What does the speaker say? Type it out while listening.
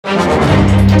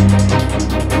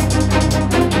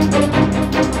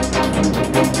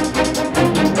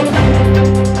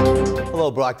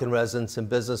Hello, Brockton residents and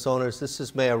business owners. This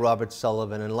is Mayor Robert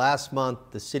Sullivan, and last month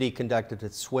the city conducted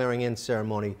its swearing-in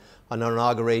ceremony on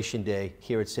Inauguration Day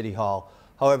here at City Hall.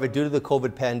 However, due to the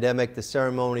COVID pandemic, the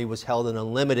ceremony was held in a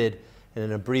limited and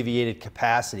an abbreviated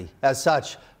capacity. As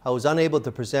such, I was unable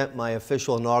to present my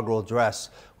official inaugural address,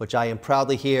 which I am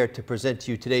proudly here to present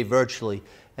to you today virtually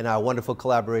in our wonderful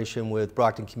collaboration with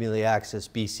Brockton Community Access,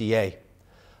 BCA.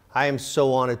 I am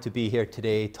so honored to be here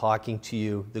today talking to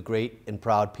you, the great and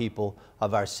proud people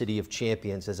of our City of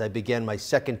Champions, as I begin my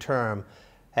second term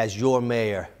as your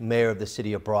mayor of the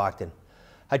City of Brockton.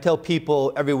 I tell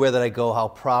people everywhere that I go how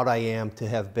proud I am to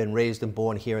have been raised and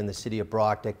born here in the City of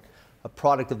Brockton, a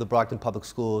product of the Brockton Public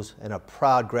Schools and a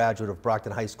proud graduate of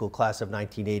Brockton High School class of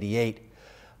 1988.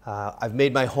 I've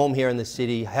made my home here in the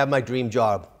city. I have my dream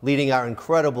job, leading our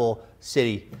incredible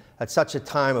city at such a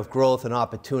time of growth and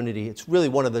opportunity. It's really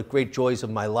one of the great joys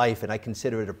of my life, and I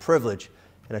consider it a privilege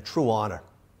and a true honor.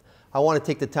 I want to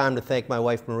take the time to thank my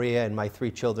wife Maria and my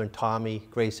three children, Tommy,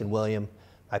 Grace, and William,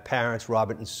 my parents,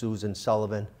 Robert and Susan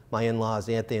Sullivan, my in-laws,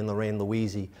 Anthony and Lorraine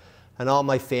Louisi, and all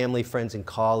my family, friends, and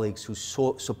colleagues who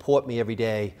support me every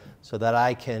day so that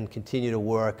I can continue to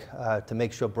work to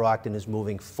make sure Brockton is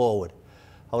moving forward.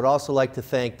 I would also like to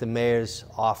thank the Mayor's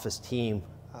office team,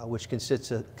 which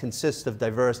consists of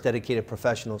diverse, dedicated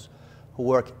professionals who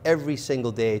work every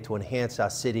single day to enhance our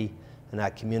city and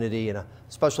our community. And a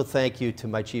special thank you to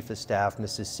my Chief of Staff,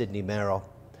 Mrs. Sydney Merrill.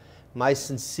 My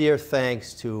sincere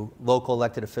thanks to local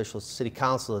elected officials, city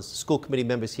councilors, school committee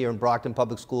members here in Brockton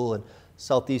Public School and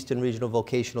Southeastern Regional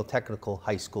Vocational Technical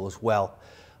High School as well.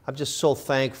 I'm just so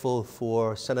thankful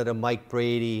for Senator Mike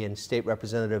Brady and State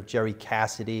Representative Jerry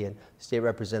Cassidy and State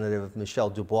Representative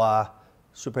Michelle Dubois,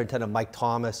 Superintendent Mike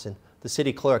Thomas, and the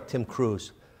City Clerk Tim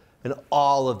Cruz, and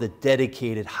all of the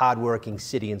dedicated, hardworking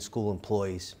city and school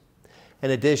employees. In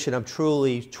addition, I'm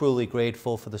truly, truly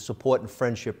grateful for the support and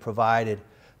friendship provided,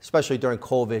 especially during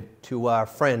COVID, to our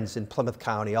friends in Plymouth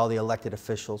County, all the elected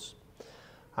officials.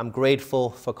 I'm grateful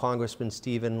for Congressman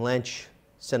Stephen Lynch,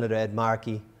 Senator Ed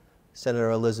Markey, Senator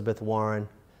Elizabeth Warren,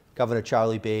 Governor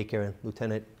Charlie Baker, and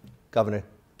Lieutenant Governor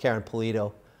Karen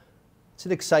Polito. It's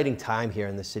an exciting time here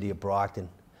in the city of Brockton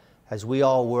as we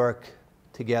all work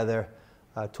together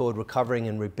toward recovering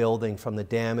and rebuilding from the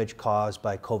damage caused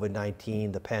by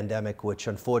COVID-19, the pandemic, which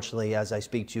unfortunately, as I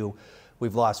speak to you,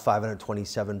 we've lost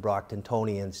 527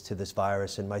 Brocktonians to this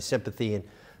virus, and my sympathy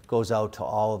goes out to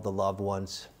all of the loved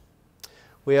ones.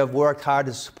 We have worked hard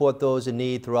to support those in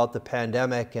need throughout the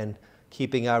pandemic, and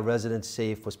keeping our residents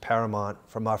safe was paramount,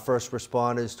 from our first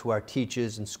responders to our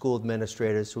teachers and school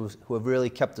administrators who have really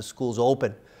kept the schools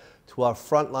open, to our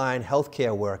frontline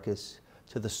healthcare workers,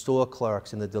 to the store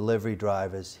clerks and the delivery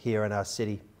drivers here in our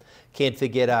city. Can't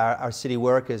forget our city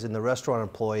workers and the restaurant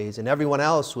employees and everyone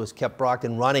else who has kept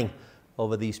Brockton running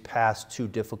over these past 2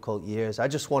 difficult years. I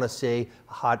just want to say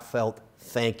a heartfelt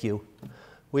thank you.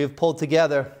 We have pulled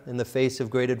together in the face of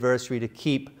great adversity to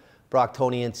keep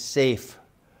Brocktonians safe.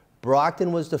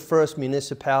 Brockton was the first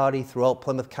municipality throughout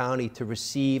Plymouth County to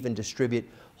receive and distribute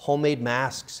homemade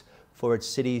masks for its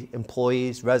city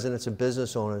employees, residents, and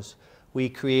business owners. We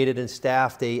created and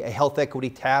staffed a health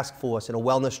equity task force and a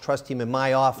wellness trust team in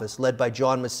my office, led by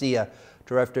John Messia,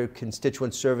 Director of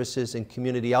Constituent Services and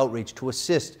Community Outreach, to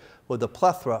assist with the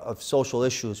plethora of social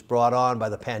issues brought on by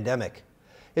the pandemic.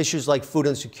 Issues like food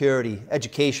insecurity,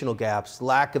 educational gaps,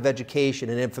 lack of education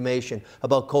and information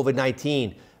about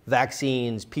COVID-19,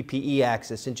 vaccines, PPE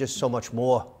access, and just so much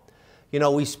more. You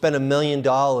know, we spent $1 million,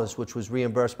 which was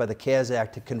reimbursed by the CARES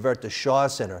Act, to convert the Shaw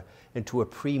Center into a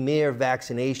premier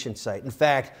vaccination site. In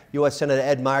fact, U.S. Senator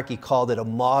Ed Markey called it a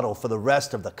model for the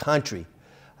rest of the country.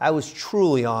 I was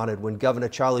truly honored when Governor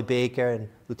Charlie Baker and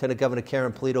Lieutenant Governor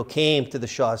Karen Polito came to the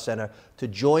Shaw Center to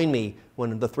join me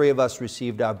when the three of us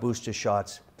received our booster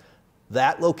shots.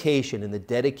 That location and the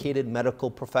dedicated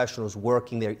medical professionals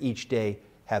working there each day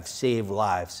have saved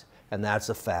lives, and that's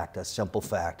a fact, a simple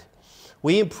fact.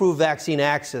 We improve vaccine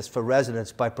access for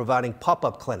residents by providing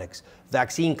pop-up clinics,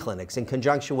 vaccine clinics, in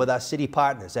conjunction with our city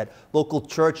partners at local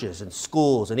churches and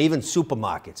schools and even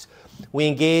supermarkets. We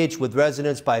engage with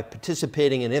residents by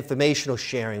participating in informational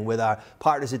sharing with our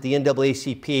partners at the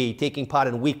NAACP, taking part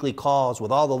in weekly calls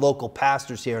with all the local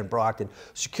pastors here in Brockton,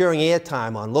 securing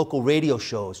airtime on local radio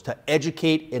shows to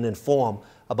educate and inform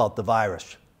about the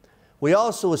virus. We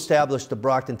also established the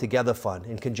Brockton Together Fund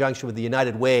in conjunction with the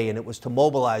United Way, and it was to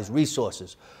mobilize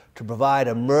resources to provide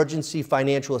emergency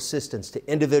financial assistance to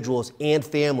individuals and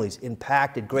families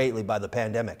impacted greatly by the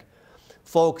pandemic.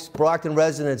 Folks, Brockton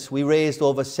residents, we raised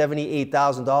over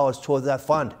 $78,000 towards that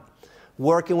fund.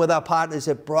 Working with our partners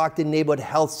at Brockton Neighborhood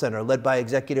Health Center, led by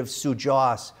Executive Sue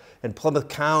Joss, and Plymouth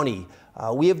County,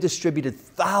 We have distributed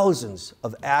thousands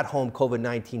of at-home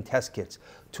COVID-19 test kits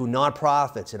to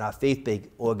nonprofits and our faith-based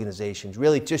organizations,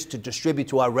 really just to distribute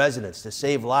to our residents, to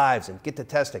save lives and get the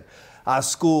testing. Our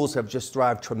schools have just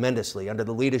thrived tremendously under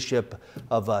the leadership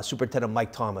of Superintendent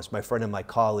Mike Thomas, my friend and my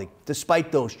colleague.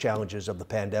 Despite those challenges of the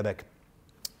pandemic,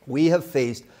 we have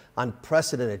faced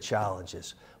unprecedented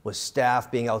challenges with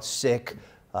staff being out sick,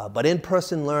 but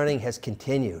in-person learning has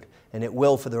continued, and it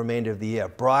will for the remainder of the year.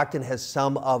 Brockton has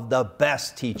some of the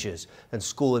best teachers and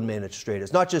school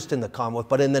administrators, not just in the Commonwealth,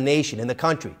 but in the nation, in the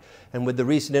country. And with the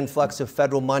recent influx of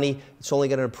federal money, it's only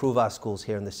going to improve our schools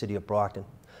here in the city of Brockton.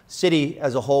 City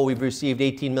as a whole, we've received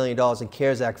 $18 million in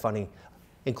CARES Act funding,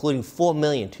 including $4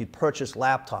 million to purchase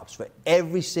laptops for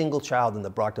every single child in the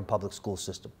Brockton public school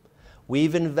system.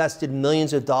 We've invested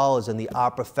millions of dollars in the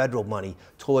ARPA federal money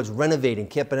towards renovating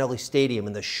Campanelli Stadium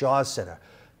and the Shaw Center.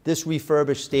 This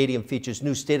refurbished stadium features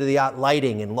new state-of-the-art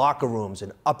lighting and locker rooms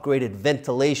and upgraded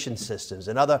ventilation systems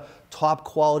and other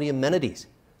top-quality amenities.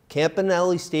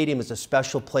 Campanelli Stadium is a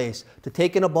special place to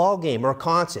take in a ball game or a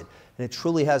concert, and it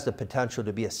truly has the potential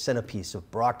to be a centerpiece of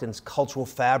Brockton's cultural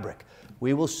fabric.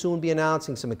 We will soon be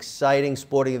announcing some exciting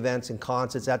sporting events and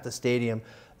concerts at the stadium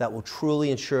that will truly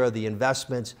ensure the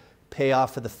investments pay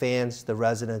off for the fans, the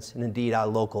residents, and indeed our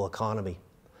local economy.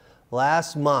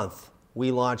 Last month,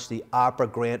 we launched the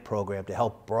ARPA grant program to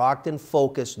help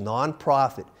Brockton-focused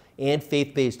nonprofit and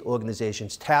faith-based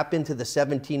organizations tap into the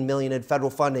 $17 million in federal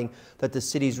funding that the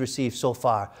city's received so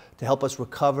far to help us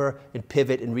recover and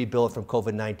pivot and rebuild from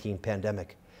COVID-19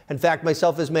 pandemic. In fact,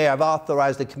 myself as mayor, I've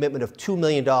authorized a commitment of $2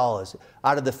 million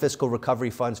out of the fiscal recovery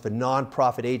funds for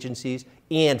nonprofit agencies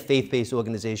and faith-based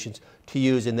organizations to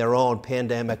use in their own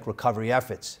pandemic recovery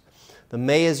efforts. The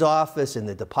mayor's office and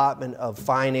the Department of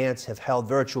Finance have held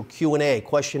virtual Q&A,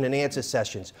 question and answer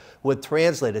sessions with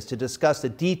translators to discuss the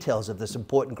details of this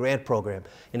important grant program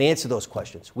and answer those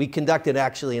questions. We conducted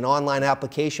actually an online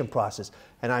application process,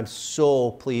 and I'm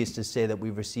so pleased to say that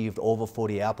we've received over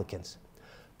 40 applicants.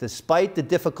 Despite the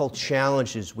difficult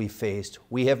challenges we faced,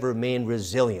 we have remained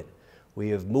resilient. We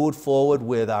have moved forward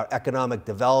with our economic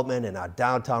development and our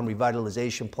downtown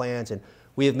revitalization plans, and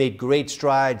we have made great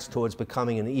strides towards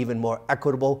becoming an even more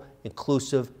equitable,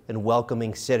 inclusive, and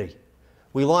welcoming city.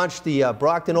 We launched the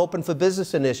Brockton Open for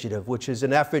Business initiative, which is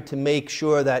an effort to make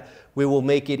sure that we will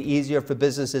make it easier for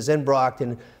businesses in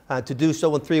Brockton to do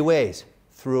so in three ways: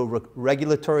 through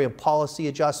regulatory and policy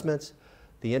adjustments,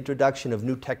 the introduction of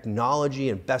new technology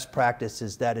and best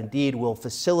practices that indeed will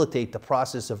facilitate the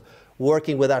process of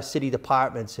working with our city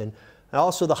departments, and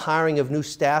also the hiring of new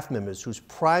staff members whose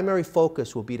primary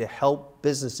focus will be to help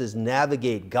businesses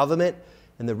navigate government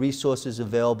and the resources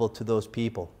available to those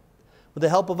people. With the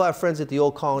help of our friends at the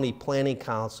Old Colony Planning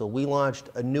Council, we launched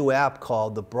a new app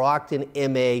called the Brockton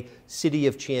MA City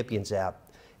of Champions app.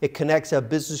 It connects our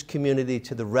business community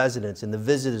to the residents and the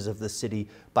visitors of the city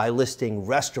by listing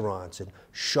restaurants and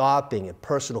shopping and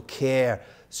personal care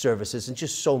services and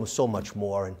just so much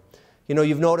more. And you know,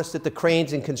 you've noticed that the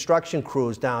cranes and construction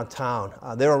crews downtown,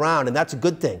 they're around, and that's a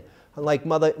good thing. Unlike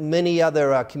many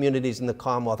other communities in the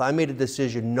Commonwealth, I made a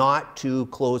decision not to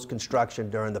close construction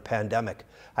during the pandemic.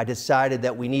 I decided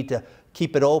that we need to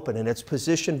keep it open, and it's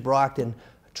positioned Brockton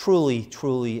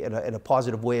truly in a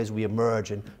positive way as we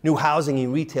emerge. And new housing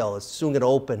and retail is soon going to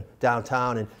open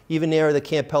downtown and even near the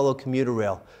Campello commuter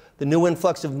rail. The new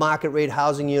influx of market rate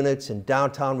housing units and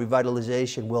downtown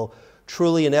revitalization will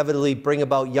truly inevitably bring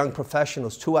about young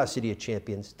professionals to our City of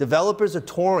Champions. Developers are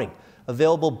touring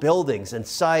available buildings and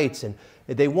sites, and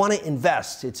they want to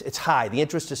invest. It's high. The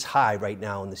interest is high right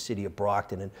now in the city of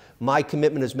Brockton. And my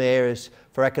commitment as mayor is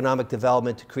for economic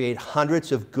development to create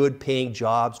hundreds of good-paying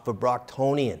jobs for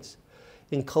Brocktonians.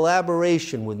 In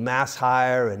collaboration with Mass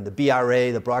Hire and the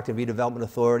BRA, the Brockton Redevelopment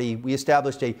Authority, we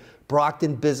established a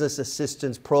Brockton Business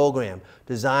Assistance Program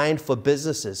designed for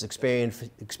businesses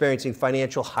experiencing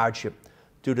financial hardship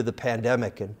due to the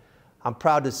pandemic. And I'm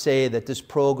proud to say that this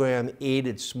program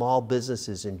aided small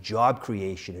businesses in job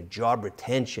creation and job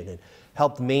retention and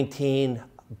helped maintain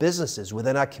businesses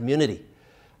within our community.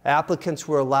 Applicants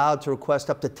were allowed to request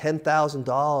up to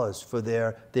 $10,000 for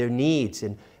their needs,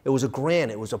 and it was a grant,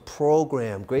 it was a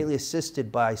program greatly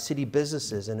assisted by city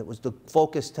businesses, and it was the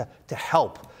focus to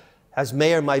help. As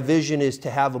mayor, my vision is to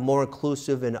have a more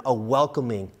inclusive and a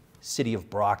welcoming city of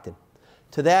Brockton.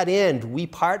 To that end, we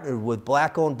partnered with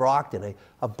Black Owned Brockton,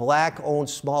 a Black-owned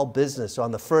small business,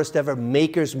 on the first ever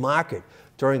Makers Market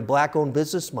during Black-Owned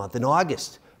Business Month in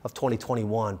August of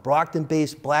 2021.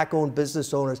 Brockton-based Black-owned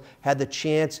business owners had the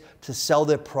chance to sell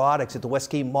their products at the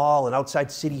Westgate Mall and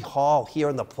outside City Hall here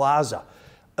in the plaza.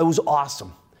 It was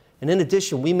awesome. And in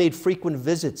addition, we made frequent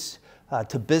visits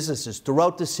to businesses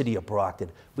throughout the city of Brockton.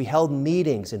 We held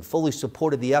meetings and fully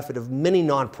supported the effort of many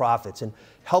nonprofits and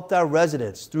helped our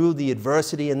residents through the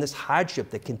adversity and this hardship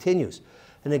that continues.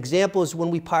 An example is when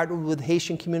we partnered with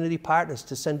Haitian community partners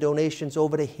to send donations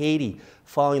over to Haiti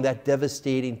following that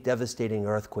devastating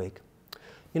earthquake.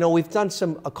 You know, we've done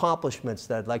some accomplishments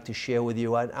that I'd like to share with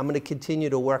you. I'm going to continue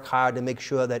to work hard to make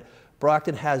sure that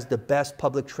Brockton has the best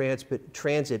public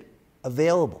transit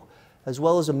available, as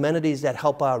well as amenities that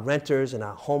help our renters and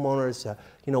our homeowners.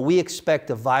 You know, we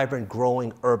expect a vibrant,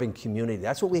 growing urban community.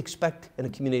 That's what we expect in a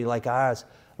community like ours.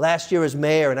 Last year as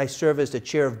mayor, and I serve as the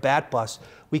chair of BATBus,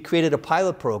 we created a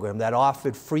pilot program that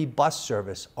offered free bus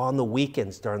service on the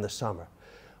weekends during the summer.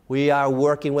 We are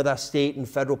working with our state and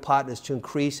federal partners to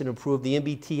increase and improve the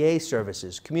MBTA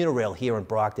services, commuter rail here in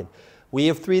Brockton. We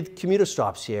have 3 commuter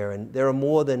stops here, and there are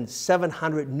more than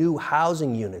 700 new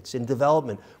housing units in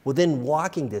development within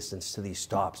walking distance to these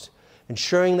stops.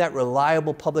 Ensuring that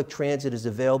reliable public transit is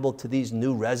available to these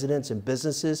new residents and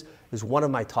businesses is one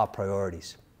of my top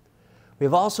priorities. We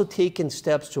have also taken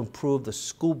steps to improve the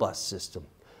school bus system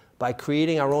by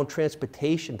creating our own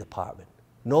transportation department.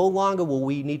 No longer will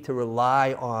we need to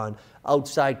rely on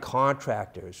outside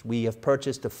contractors. We have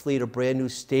purchased a fleet of brand new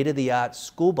state-of-the-art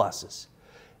school buses.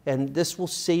 And this will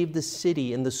save the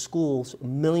city and the schools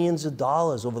millions of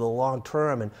dollars over the long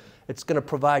term, and it's going to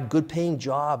provide good paying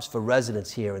jobs for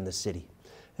residents here in the city.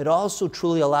 It also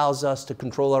truly allows us to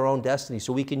control our own destiny,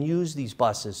 so we can use these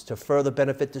buses to further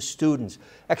benefit the students,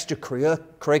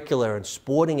 extracurricular and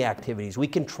sporting activities. We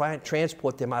can try and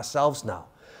transport them ourselves now.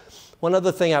 One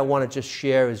other thing I want to just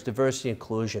share is diversity and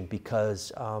inclusion,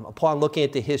 because upon looking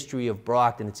at the history of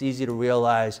Brockton, it's easy to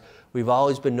realize we've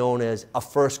always been known as a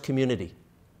first community.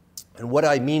 And what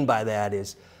I mean by that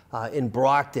is, in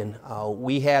Brockton,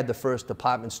 we had the first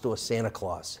department store Santa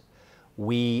Claus.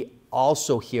 We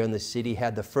also here in the city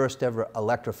had the first ever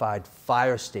electrified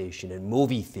fire station and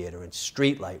movie theater and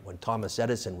streetlight when Thomas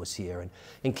Edison was here.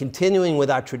 And continuing with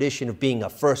our tradition of being a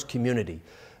first community,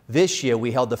 this year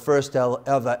we held the first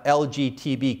ever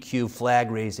LGBTQ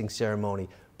flag raising ceremony,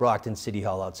 Brockton City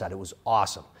Hall outside. It was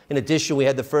awesome. In addition, we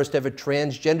had the first ever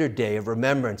Transgender Day of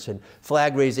Remembrance and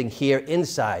flag raising here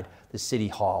inside the City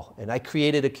Hall. And I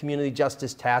created a community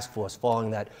justice task force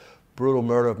following that brutal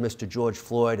murder of Mr. George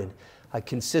Floyd. And I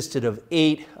consisted of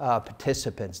 8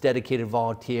 participants, dedicated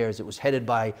volunteers. It was headed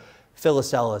by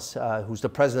Phyllis Ellis, who's the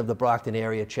president of the Brockton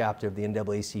area chapter of the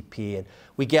NAACP. And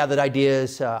we gathered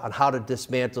ideas on how to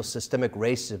dismantle systemic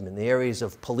racism in the areas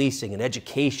of policing and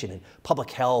education and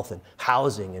public health and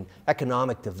housing and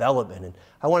economic development. And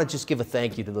I want to just give a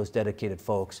thank you to those dedicated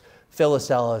folks.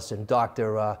 Phyllis Ellis and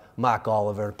Dr. Mark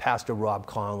Oliver, Pastor Rob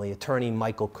Conley, Attorney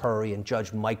Michael Curry and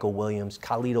Judge Michael Williams,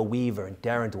 Carlito Weaver and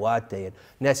Darren Duarte and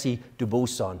Nessie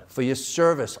Dubuisson for your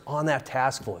service on that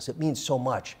task force. It means so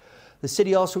much. The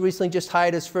city also recently just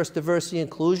hired its first diversity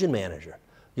inclusion manager,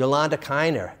 Yolanda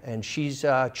Kiner, and she's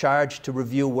charged to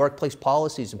review workplace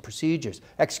policies and procedures,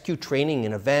 execute training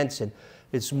and events, and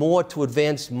it's more to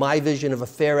advance my vision of a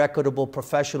fair, equitable,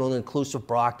 professional, and inclusive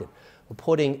Brockton. We're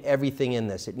putting everything in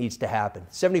this. It needs to happen.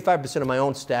 75% of my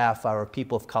own staff are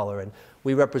people of color, and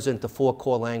we represent the 4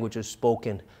 core languages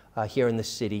spoken here in the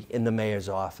city in the mayor's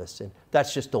office, and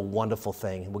that's just a wonderful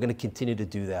thing, and we're going to continue to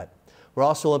do that. We're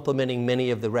also implementing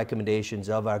many of the recommendations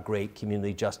of our great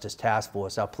Community Justice Task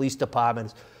Force. Our police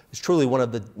department is truly one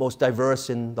of the most diverse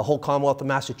in the whole Commonwealth of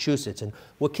Massachusetts, and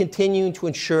we're continuing to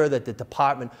ensure that the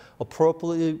department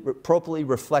appropriately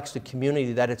reflects the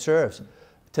community that it serves.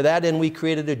 To that end, we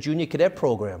created a junior cadet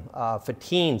program for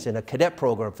teens and a cadet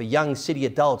program for young city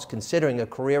adults considering a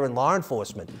career in law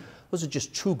enforcement. Those are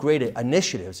just 2 great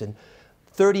initiatives. And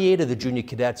 38 of the junior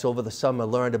cadets over the summer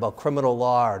learned about criminal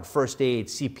law and first aid,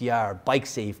 CPR, bike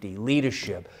safety,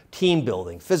 leadership, team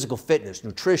building, physical fitness,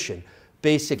 nutrition,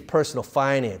 basic personal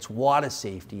finance, water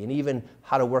safety, and even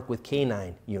how to work with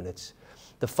K-9 units.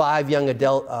 The 5 young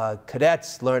adult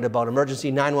cadets learned about emergency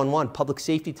 911, public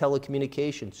safety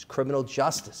telecommunications, criminal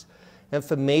justice,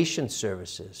 information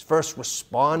services, first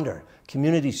responder,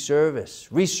 community service,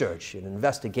 research and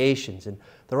investigations. And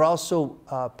they're also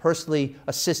personally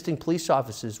assisting police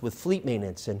officers with fleet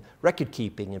maintenance and record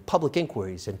keeping and public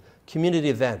inquiries and community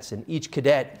events. And each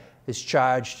cadet is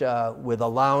charged with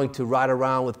allowing to ride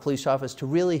around with police officers to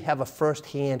really have a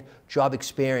first-hand job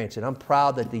experience. And I'm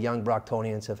proud that the young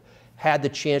Brocktonians have had the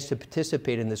chance to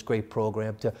participate in this great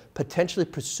program to potentially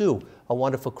pursue a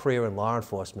wonderful career in law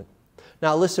enforcement.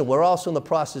 Now listen, we're also in the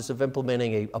process of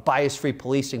implementing a bias-free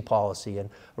policing policy and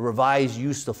a revised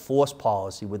use of force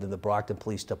policy within the Brockton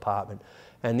Police Department.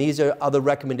 And these are other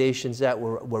recommendations that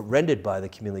were rendered by the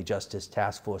Community Justice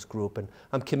Task Force group. And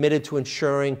I'm committed to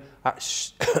ensuring our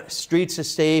streets are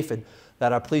safe and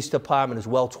that our police department is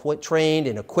well trained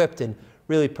and equipped and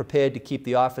really prepared to keep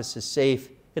the officers safe.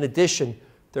 In addition,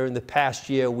 during the past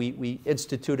year, we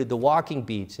instituted the walking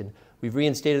beats, and we've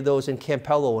reinstated those in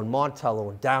Campello and Montello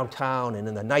and downtown. And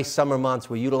in the nice summer months,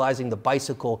 we're utilizing the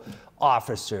bicycle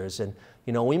officers. And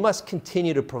you know, we must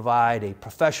continue to provide a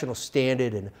professional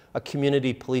standard and a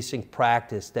community policing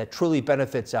practice that truly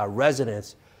benefits our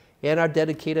residents and our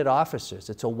dedicated officers.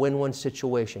 It's a win-win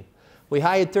situation. We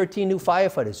hired 13 new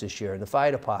firefighters this year in the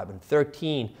fire department,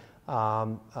 13,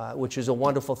 which is a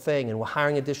wonderful thing. And we're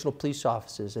hiring additional police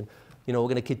officers. And you know, we're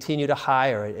going to continue to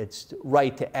hire. It's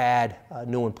right to add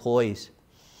new employees.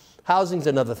 Housing's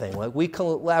another thing. Like, we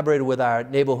collaborated with our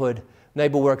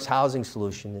NeighborWorks housing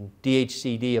solution and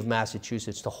DHCD of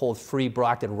Massachusetts to hold free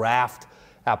Brockton raft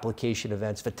application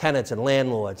events for tenants and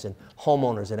landlords and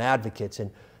homeowners and advocates. And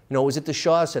you know, it was at the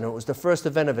Shaw Center. It was the first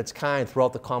event of its kind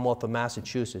throughout the Commonwealth of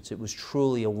Massachusetts. It was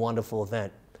truly a wonderful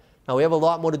event. Now, we have a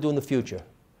lot more to do in the future.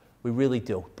 We really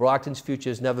do. Brockton's future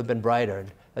has never been brighter.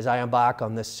 And as I embark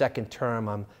on this second term,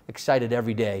 I'm excited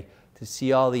every day to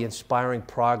see all the inspiring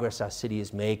progress our city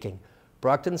is making.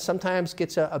 Brockton sometimes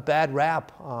gets a bad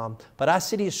rap, but our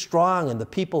city is strong, and the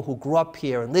people who grew up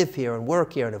here and live here and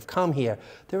work here and have come here,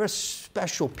 they're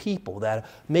special people that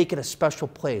make it a special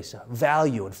place,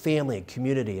 value and family and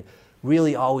community,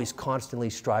 really always constantly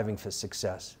striving for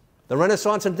success. The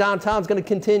Renaissance in downtown is going to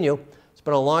continue. It's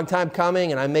been a long time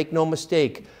coming, and I make no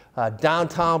mistake,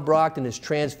 downtown Brockton is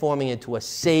transforming into a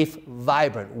safe,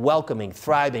 vibrant, welcoming,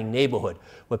 thriving neighborhood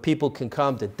where people can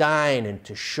come to dine and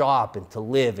to shop and to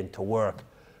live and to work.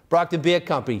 Brockton Beer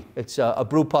Company, it's a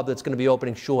brew pub that's going to be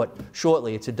opening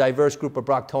shortly. It's a diverse group of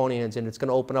Brocktonians, and it's going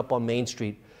to open up on Main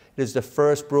Street. It is the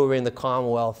first brewery in the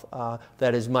Commonwealth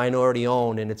that is minority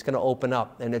owned, and it's going to open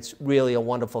up, and it's really a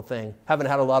wonderful thing. Haven't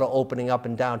had a lot of opening up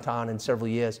in downtown in several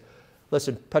years.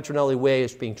 Listen, Petronelli Way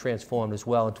is being transformed as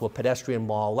well into a pedestrian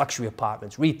mall, luxury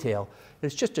apartments, retail.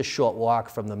 It's just a short walk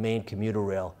from the main commuter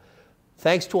rail.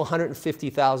 Thanks to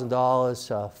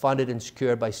 $150,000 funded and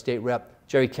secured by State Rep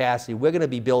Jerry Cassidy, we're going to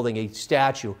be building a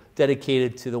statue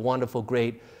dedicated to the wonderful,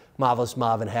 great, marvelous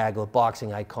Marvin Hagler,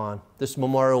 boxing icon. This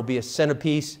memorial will be a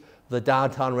centerpiece of the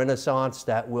downtown Renaissance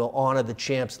that will honor the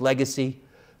champ's legacy,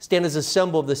 stand as a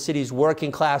symbol of the city's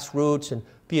working class roots, and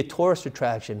be a tourist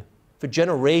attraction for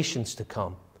generations to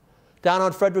come. Down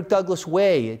on Frederick Douglass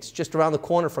Way, it's just around the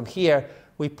corner from here,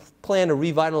 we plan to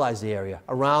revitalize the area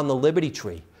around the Liberty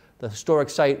Tree, the historic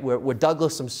site where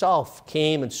Douglass himself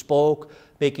came and spoke,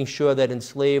 making sure that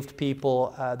enslaved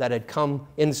people that had come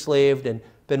enslaved and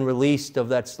been released of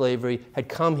that slavery had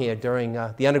come here during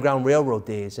the Underground Railroad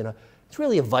days. And it's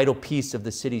really a vital piece of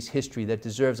the city's history that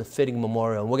deserves a fitting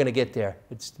memorial, and we're going to get there.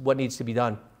 It's what needs to be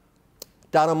done.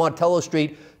 Down on Montello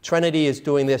Street, Trinity is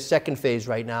doing their second phase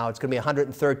right now. It's going to be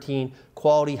 113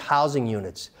 quality housing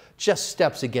units, just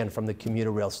steps again from the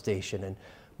commuter rail station. And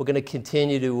we're going to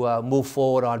continue to move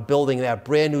forward on building that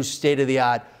brand new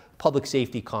state-of-the-art public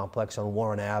safety complex on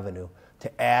Warren Avenue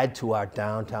to add to our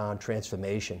downtown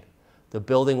transformation. The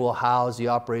building will house the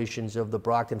operations of the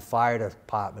Brockton Fire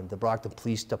Department, the Brockton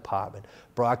Police Department,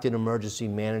 Brockton Emergency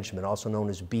Management, also known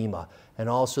as BEMA, and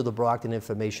also the Brockton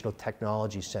Informational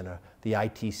Technology Center, the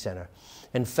IT Center.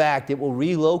 In fact, it will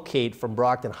relocate from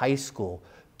Brockton High School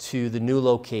to the new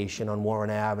location on Warren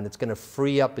Ave, and it's going to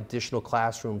free up additional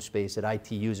classroom space that IT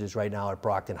uses right now at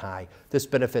Brockton High. This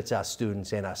benefits our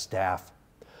students and our staff.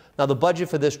 Now, the budget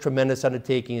for this tremendous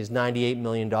undertaking is $98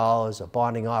 million, a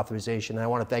bonding authorization, and I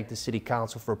want to thank the City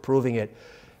Council for approving it.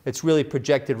 It's really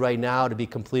projected right now to be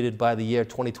completed by the year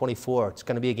 2024. It's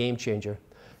going to be a game changer.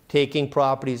 Taking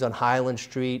properties on Highland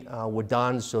Street were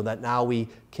done so that now we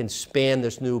can span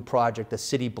this new project, a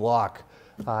city block,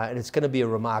 and it's going to be a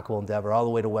remarkable endeavor all the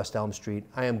way to West Elm Street.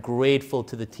 I am grateful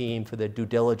to the team for their due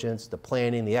diligence, the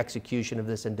planning, the execution of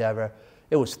this endeavor.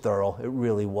 It was thorough, it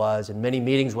really was, and many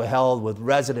meetings were held with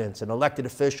residents and elected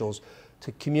officials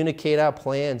to communicate our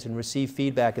plans and receive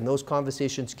feedback, and those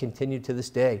conversations continue to this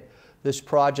day. This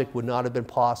project would not have been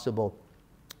possible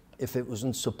if it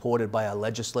wasn't supported by our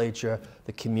legislature,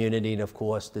 the community, and of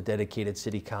course, the dedicated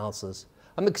city councilors.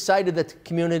 I'm excited that the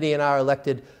community and our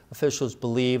elected officials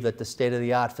believe that the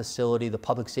state-of-the-art facility, the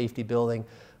public safety building,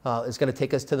 is going to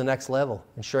take us to the next level,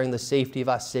 ensuring the safety of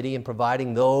our city and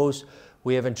providing those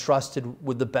we have entrusted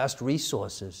with the best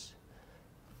resources.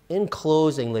 In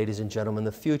closing, ladies and gentlemen,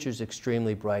 the future is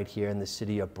extremely bright here in the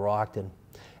city of Brockton.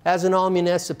 As in all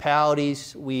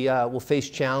municipalities, we will face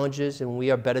challenges, and we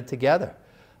are better together.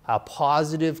 Our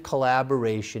positive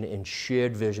collaboration and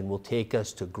shared vision will take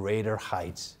us to greater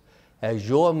heights. As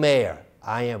your mayor,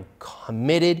 I am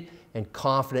committed and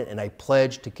confident, and I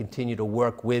pledge to continue to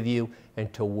work with you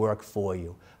and to work for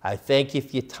you. I thank you for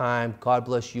your time. God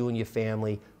bless you and your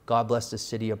family. God bless the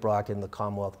city of Brockton and the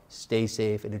Commonwealth. Stay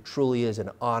safe, and it truly is an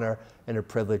honor and a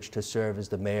privilege to serve as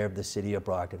the mayor of the city of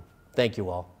Brockton. Thank you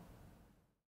all.